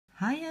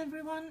Hi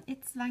everyone,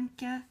 it's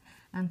Vanke,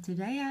 and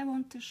today I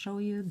want to show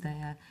you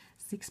the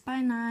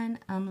 6x9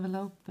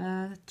 envelope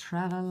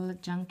travel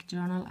junk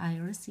journal I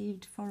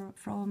received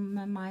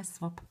from my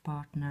swap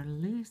partner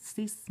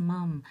Lucy's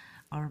mom,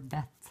 or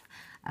Beth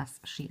as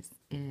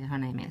her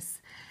name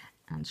is.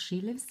 And she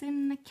lives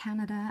in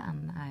Canada,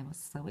 and I was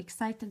so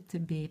excited to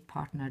be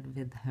partnered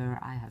with her.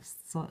 I have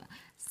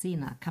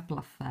seen a couple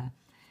of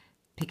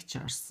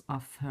pictures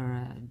of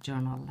her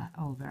journal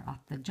over at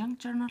the Junk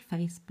Journal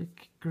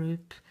Facebook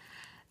group,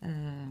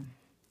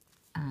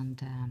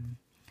 and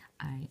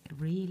I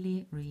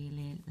really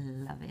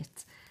love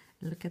it.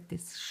 Look at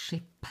this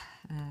ship.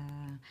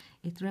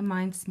 It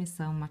reminds me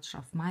so much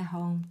of my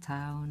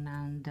hometown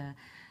and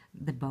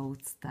the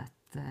boats that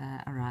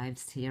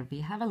arrives here.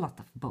 We have a lot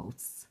of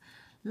boats,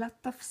 lot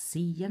of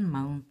sea and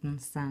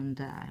mountains,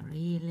 and I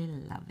really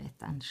love it.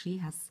 And she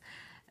has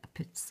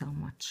put so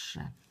much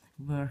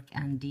work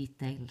and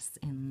details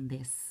in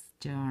this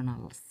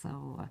journal,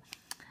 so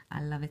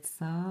I love it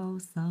so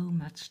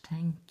much.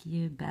 Thank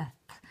you,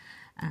 Beth.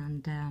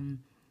 And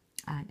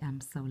I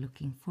am so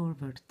looking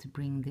forward to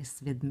bring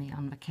this with me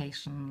on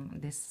vacation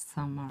this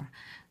summer,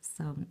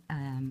 so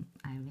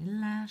I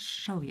will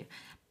show you.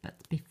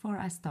 But before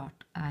I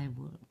start, I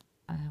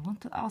want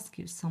to ask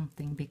you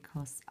something,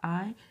 because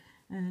I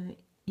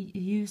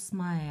use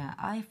my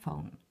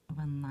iPhone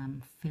when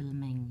I'm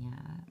filming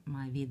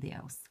my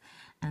videos,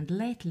 and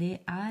lately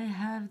I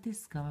have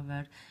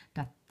discovered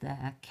that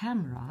the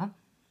camera,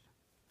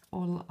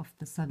 all of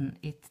a sudden,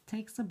 it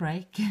takes a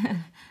break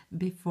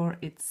before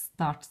it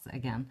starts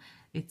again.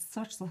 It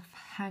sort of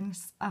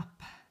hangs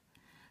up.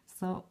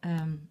 So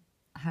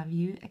have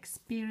you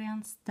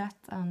experienced that,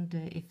 and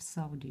if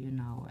so, do you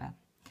know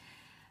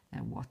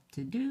what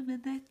to do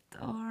with it,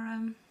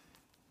 or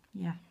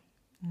yeah,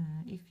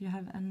 if you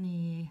have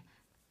any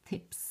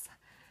tips,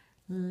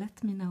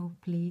 let me know,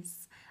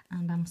 please.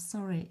 And I'm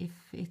sorry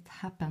if it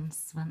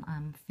happens when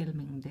I'm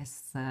filming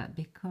this,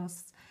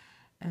 because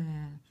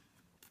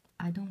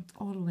I don't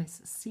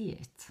always see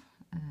it,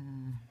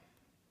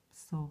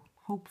 so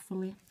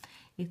hopefully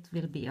it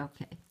will be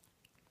okay.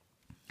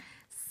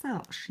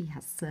 So she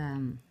has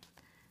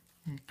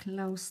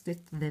closed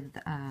it with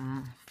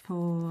a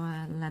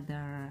faux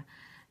leather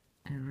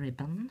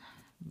ribbon,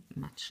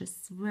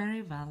 matches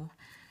very well,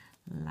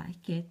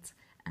 like it.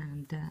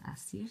 And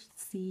as you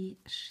see,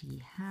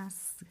 she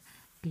has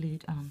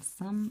glued on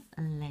some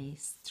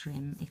lace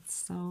trim. It's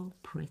so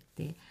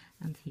pretty,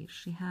 and here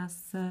she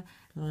has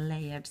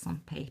layered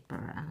some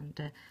paper,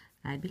 and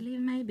I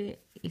believe maybe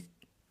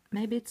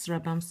it's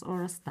ribbons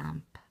or a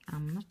stamp,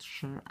 I'm not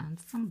sure, and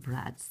some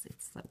brads.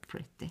 It's so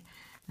pretty.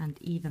 And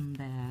even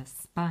the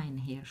spine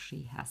here,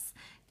 she has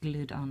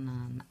glued on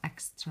an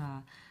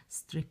extra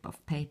strip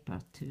of paper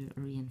to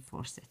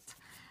reinforce it.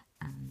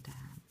 And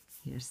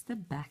here's the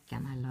back,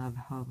 and I love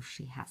how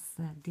she has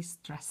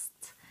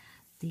distressed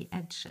the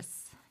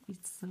edges.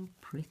 It's so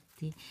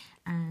pretty.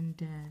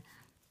 And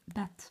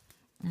but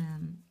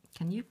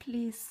can you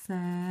please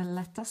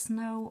let us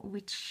know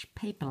which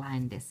paper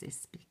line this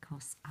is,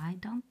 because I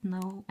don't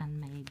know,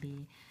 and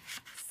maybe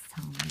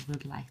someone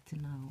would like to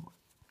know,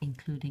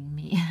 including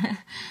me.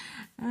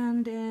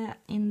 And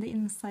in the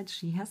inside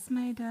she has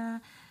made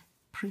a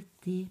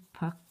pretty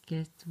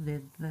pocket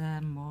with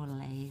more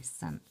lace,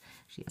 and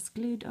she has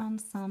glued on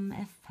some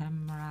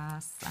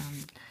ephemeras,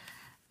 and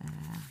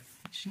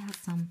she has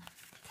some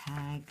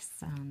tags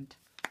and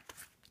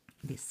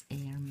this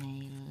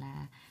airmail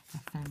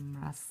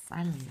ephemeras.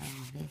 I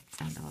love it.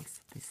 And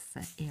also this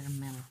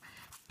airmail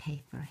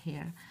paper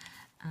here.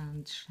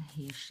 And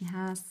here she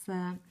has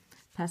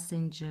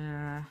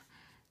passenger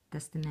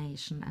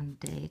destination and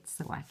date,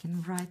 so I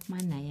can write my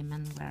name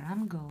and where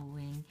I'm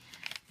going.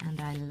 And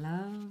I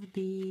love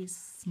these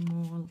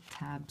small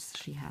tabs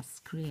she has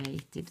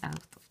created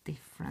out of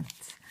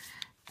different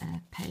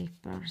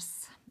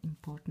papers.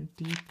 Important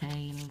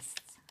details,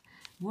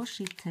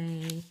 washi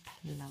tape.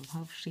 Love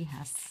how she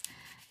has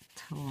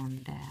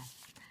torn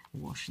the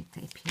washi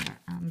tape here.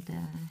 And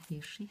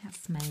here she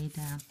has made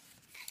a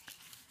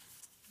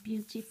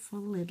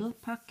beautiful little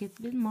pocket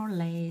with more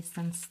lace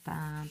and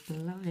stamp.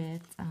 Love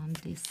it. And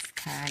this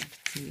tag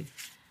too.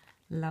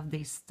 Love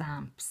these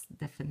stamps,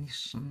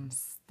 definition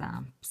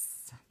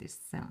stamps. This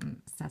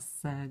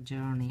says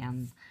journey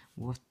and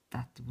what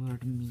that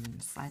word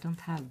means. I don't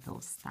have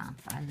those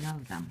stamps. I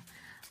love them.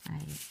 I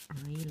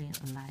really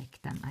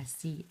like them. I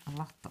see a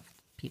lot of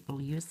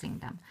people using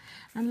them.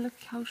 And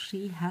look how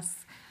she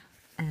has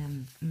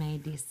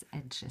made these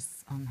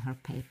edges on her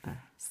paper.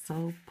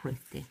 So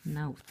pretty.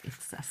 Note, it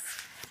says.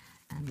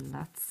 And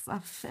lots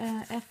of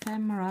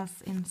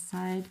ephemeras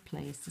inside,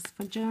 places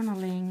for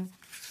journaling.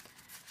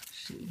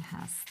 She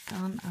has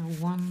done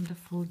a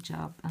wonderful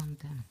job. And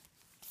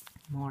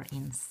more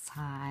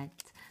inside.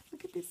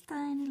 Look at this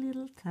tiny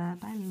little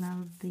tab. I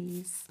love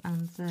these.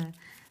 And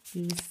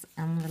these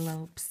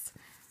envelopes.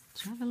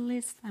 Travel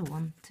list. I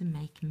want to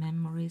make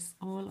memories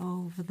all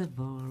over the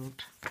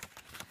world,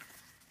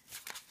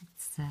 it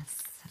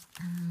says.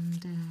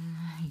 And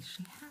here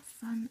she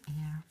has an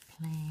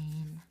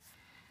airplane.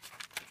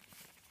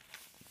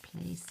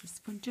 Places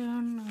for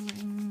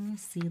journaling,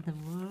 see the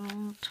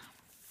world,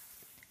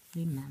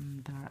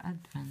 remember,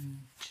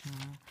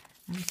 adventure,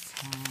 and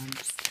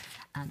tabs.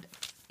 And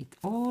it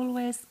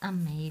always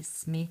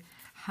amazes me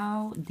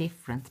how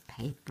different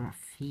paper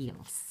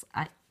feels.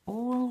 I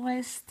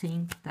always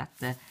think that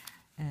the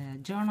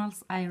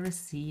journals I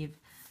receive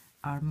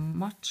are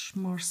much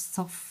more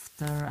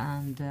softer,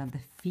 and the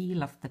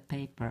feel of the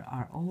paper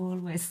are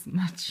always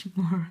much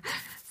more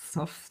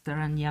softer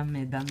and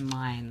yummy than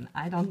mine.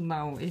 I don't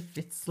know if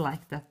it's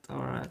like that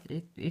or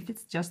if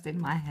it's just in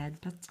my head,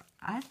 but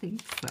I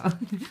think so.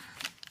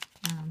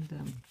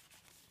 And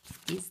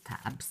these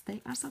tabs,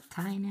 they are so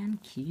tiny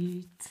and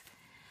cute.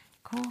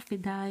 Coffee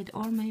dyed,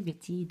 or maybe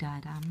tea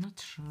dyed, I'm not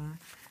sure.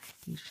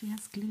 Here she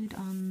has glued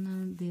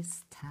on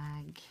this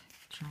tag,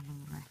 travel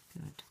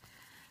record,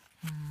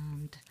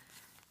 and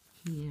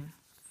here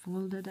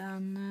folded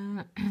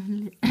on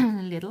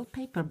little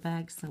paper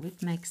bag, so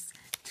it makes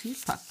 2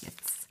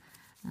 pockets,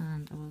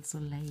 and also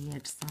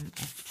layered some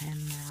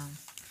ephemera.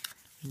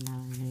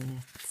 Love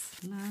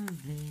it,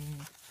 love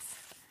it.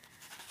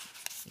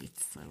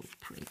 It's so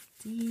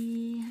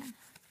pretty.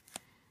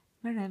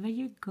 Wherever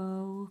you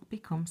go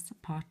becomes a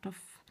part of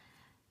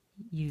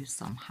you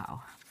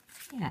somehow.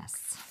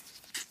 Yes.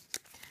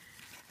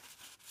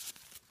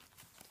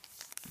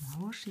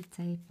 Washi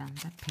tape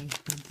and a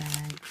paper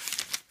bag.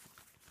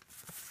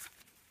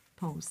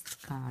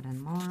 Postcard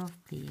and more of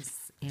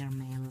these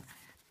airmail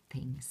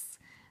things.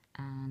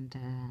 And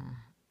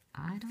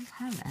I don't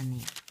have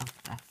any of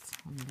that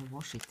on the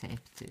washi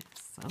tape too.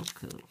 So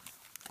cool.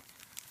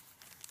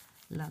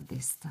 Love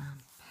this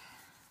stamp.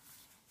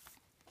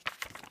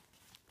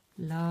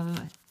 Love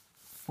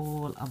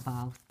all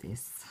about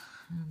this.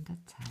 And the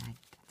tag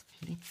that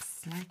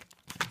flips like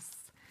this.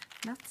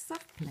 Lots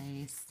of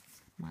place.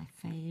 My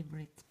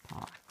favorite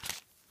part.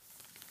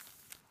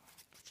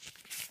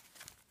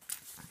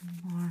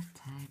 And more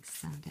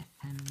tags and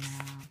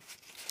ephemera.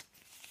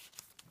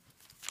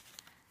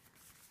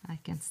 I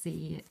can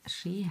see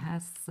she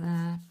has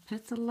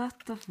put a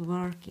lot of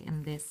work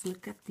in this.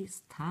 Look at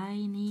these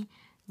tiny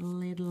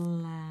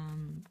little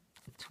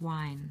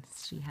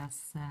twines she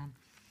has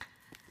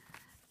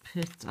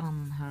put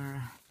on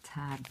her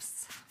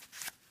tabs.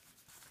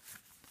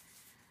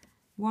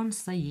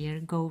 Once a year,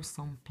 go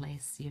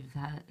someplace you've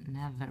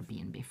never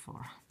been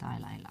before.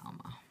 Dalai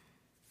Lama.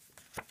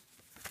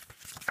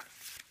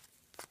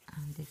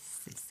 And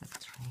this is a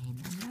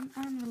train and an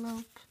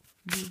envelope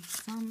with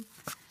some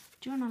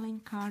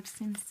journaling cards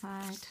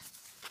inside.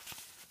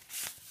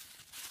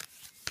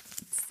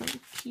 It's so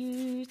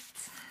cute.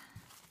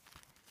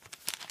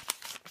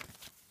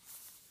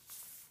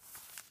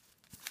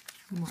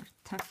 More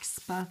tuck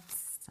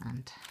spots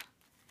and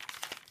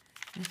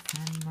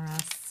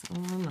ephemeras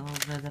all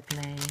over the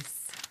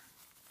place.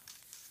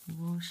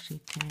 Washi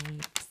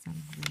tapes,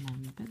 and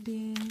remember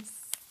this.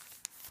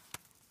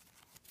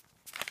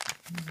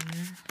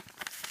 Here.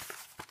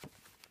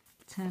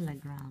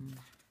 Telegram.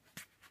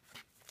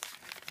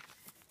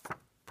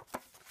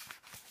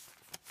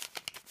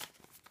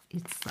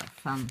 It's so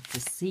fun to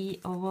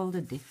see all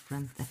the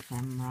different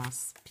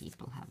ephemeras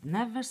people have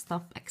never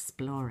stopped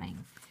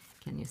exploring.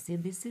 Can you see?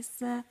 This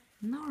is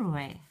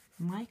Norway,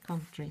 my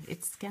country.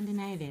 It's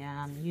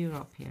Scandinavia and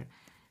Europe here.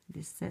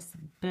 This says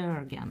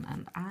Bergen,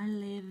 and I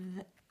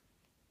live,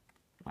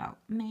 well,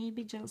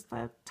 maybe just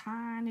a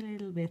tiny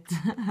little bit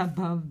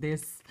above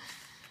this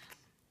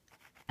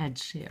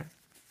edge here.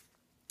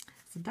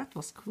 So that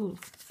was cool.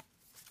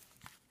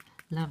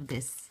 Love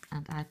this,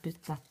 and I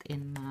put that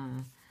in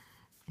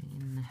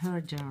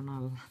her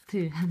journal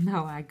too, and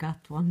now I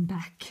got one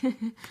back.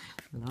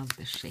 Love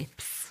the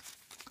ships.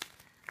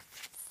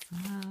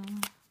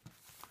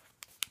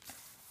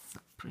 So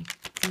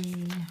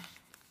pretty.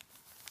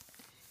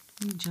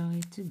 Enjoy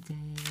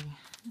today.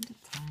 And a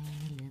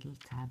tiny little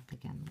tab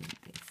again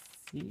with this.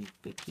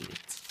 Super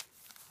cute.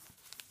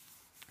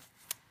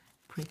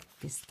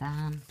 Pretty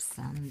stamps,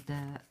 and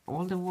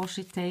all the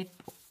washi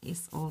tape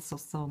is also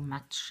so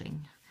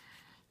matching.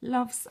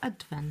 Loves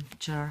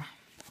adventure.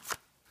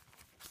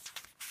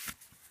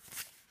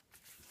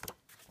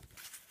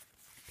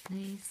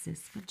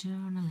 Places for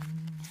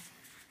journaling.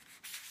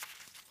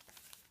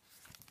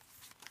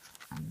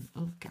 And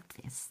look at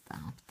this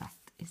stamp, that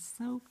is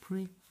so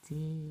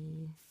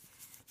pretty.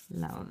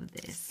 Love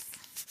this.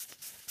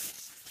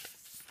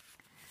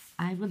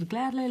 I would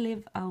gladly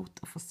live out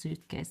of a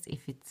suitcase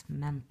if it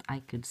meant I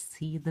could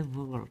see the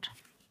world.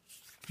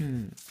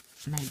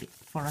 Maybe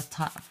for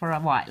a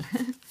while,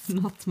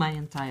 not my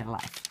entire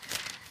life.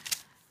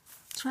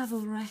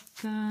 Travel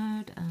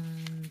record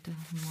and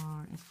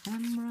more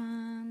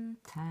ephemera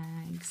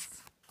tags.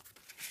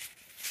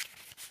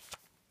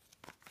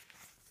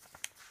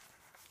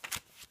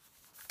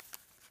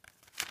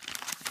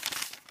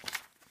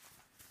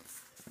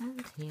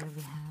 And here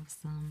we have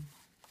some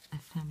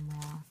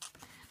ephemera,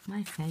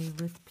 my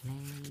favorite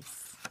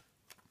place.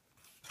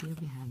 Here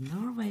we have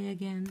Norway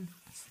again,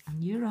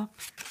 and Europe.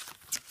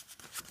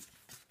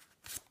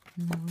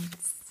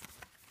 Notes.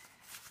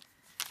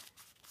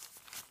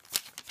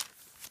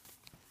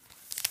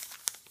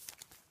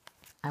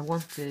 I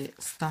want to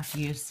start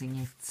using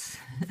it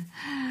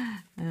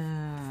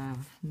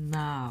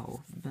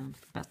now,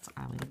 but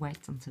I will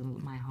wait until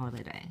my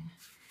holiday.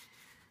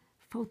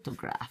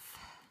 Photograph.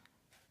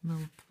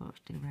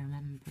 Noteworthy,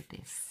 remember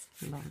this.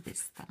 Love this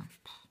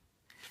stamp.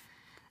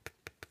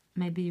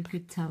 Maybe you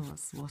could tell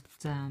us what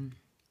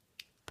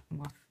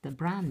the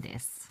brand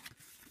is.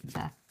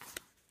 That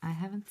I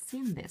haven't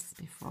seen this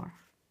before.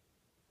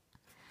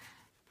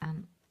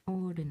 An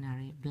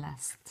ordinary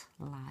blessed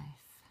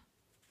life.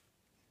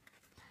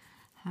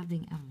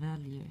 Having a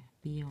value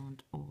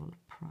beyond all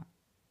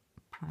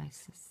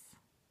price.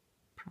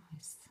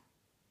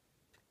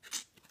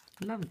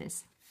 Love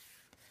this.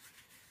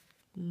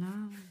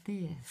 Love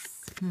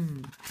this.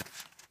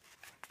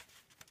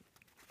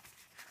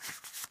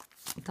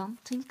 Don't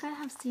think I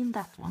have seen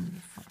that one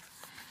before.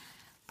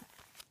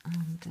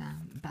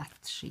 And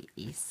Beth, she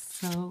is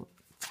so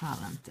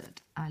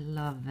talented. I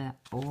love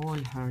all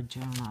her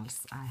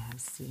journals I have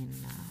seen.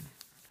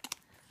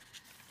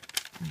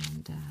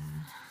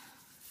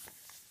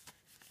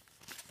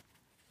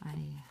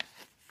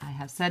 I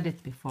have said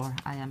it before,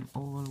 I am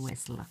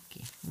always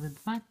lucky with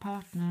my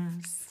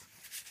partners.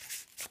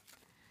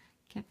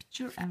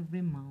 Capture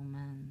every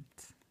moment.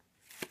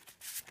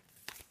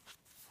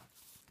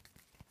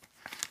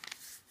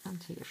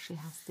 And here she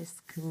has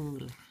this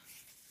cool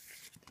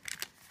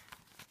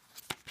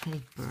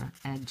paper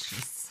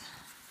edges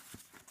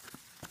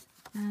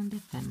and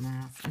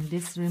ephemeras. And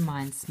this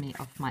reminds me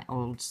of my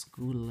old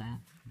school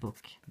book,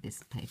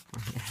 this paper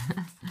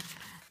here.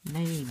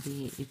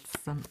 Maybe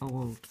it's an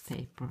old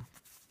paper.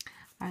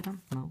 I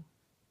don't know.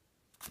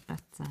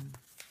 But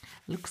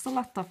looks a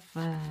lot of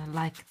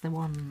like the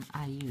one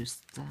I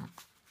used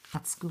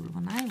at school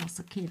when I was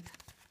a kid.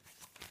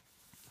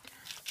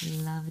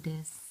 Love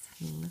this.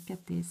 Look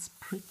at these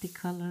pretty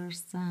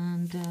colors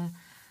and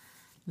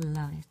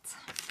love it.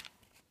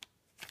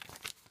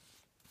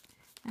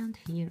 And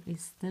here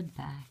is the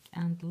back.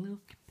 And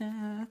look,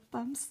 Beth,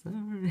 I'm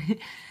sorry.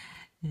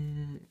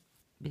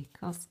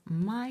 Because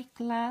my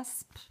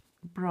clasp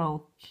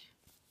broke,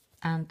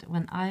 and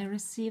when I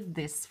received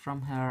this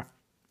from her,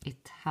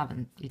 it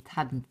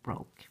hadn't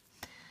broke.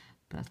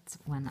 But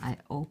when I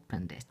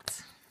opened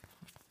it,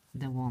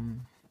 the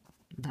one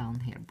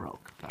down here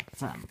broke. But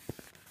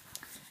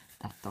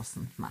that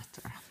doesn't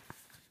matter,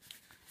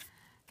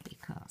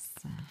 because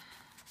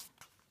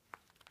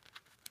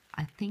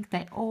I think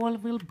they all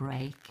will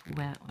break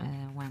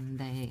when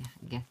they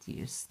get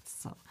used.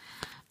 So,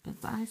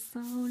 but I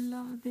so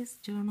love this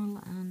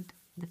journal, and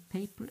the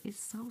paper is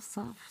so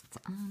soft,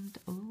 and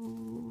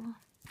oh,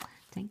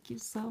 thank you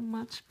so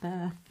much,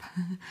 Beth.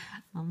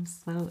 I'm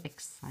so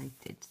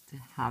excited to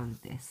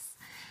have this.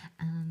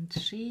 And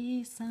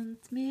she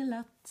sent me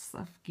lots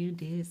of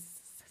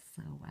goodies,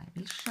 so I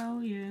will show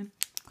you.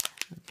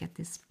 Look at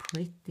this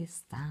pretty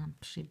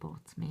stamp she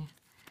bought me.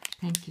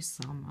 Thank you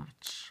so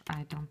much.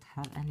 I don't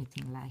have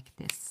anything like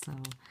this, so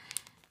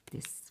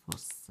this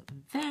was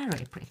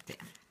very pretty.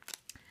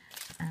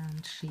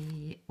 And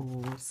she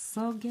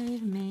also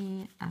gave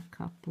me a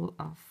couple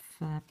of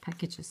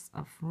packages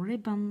of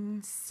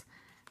ribbons.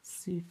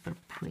 Super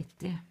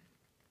pretty.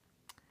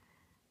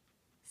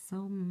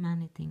 So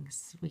many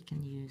things we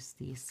can use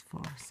these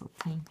for, so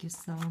thank you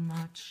so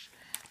much.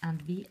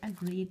 And we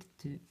agreed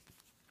to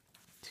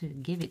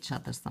give each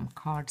other some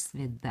cards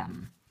with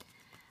them.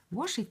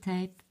 Washi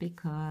tape,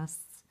 because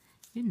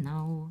you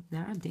know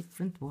there are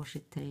different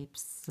washi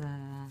tapes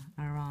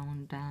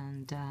around,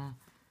 and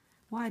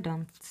why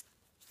don't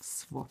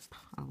swap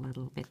a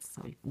little bit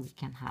so we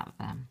can have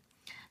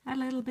a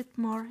little bit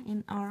more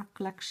in our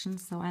collection.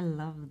 So I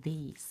love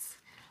these.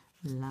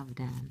 Love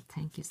them.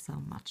 Thank you so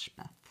much,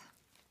 Beth.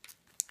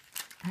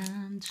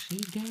 And she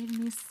gave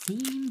me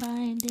seam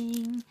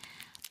binding,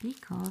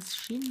 because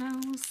she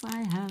knows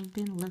I have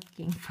been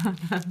looking for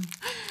them.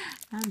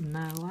 And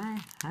now I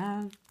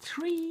have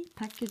 3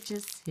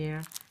 packages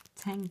here.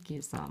 Thank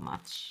you so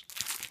much.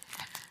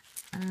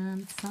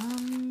 And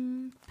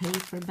some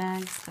paper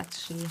bags that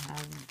she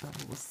had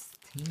those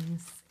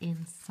things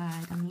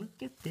inside. And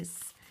look at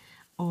this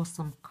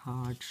awesome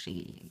card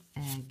she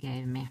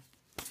gave me.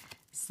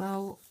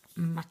 So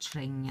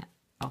matching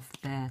of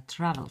the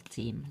travel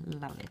team.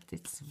 Love it.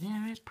 It's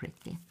very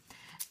pretty.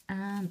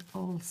 And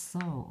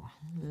also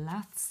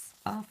lots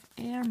of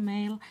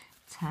airmail,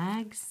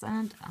 tags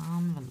and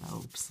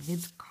envelopes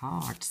with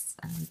cards,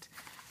 and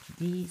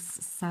these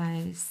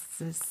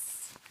sizes,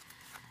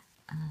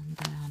 and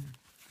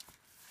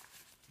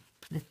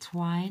the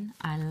twine.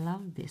 I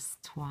love this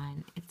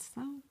twine. It's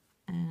so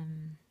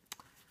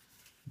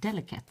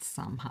delicate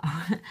somehow.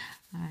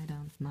 I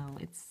don't know.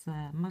 It's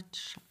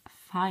much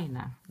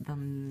finer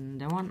than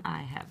the one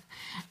I have.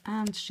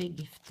 And she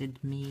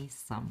gifted me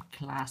some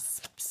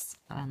clasps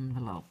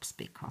envelopes,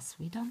 because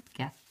we don't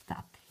get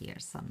that here.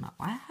 So now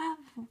I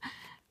have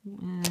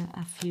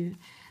a few.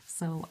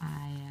 So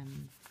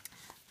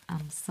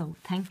I'm so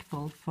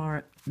thankful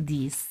for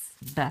these,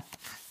 but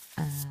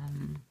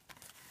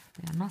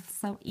they are not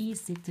so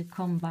easy to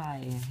come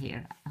by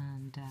here.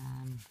 And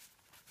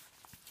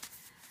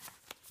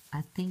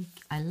I think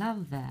I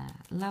love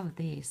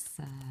this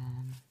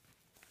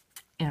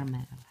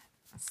airmail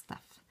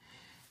stuff.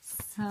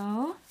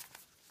 So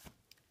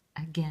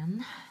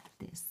again,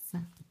 this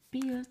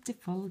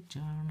beautiful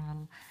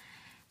journal.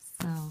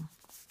 So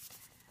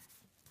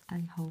I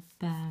hope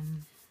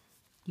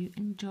you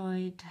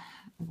enjoyed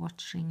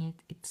watching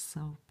it. It's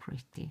so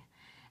pretty.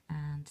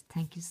 And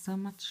thank you so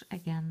much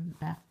again,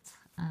 Beth,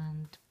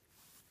 and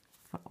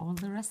for all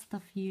the rest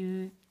of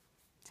you.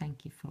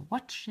 Thank you for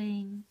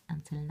watching.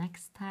 Until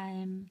next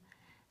time,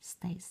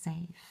 stay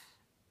safe.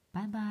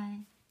 Bye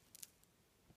bye.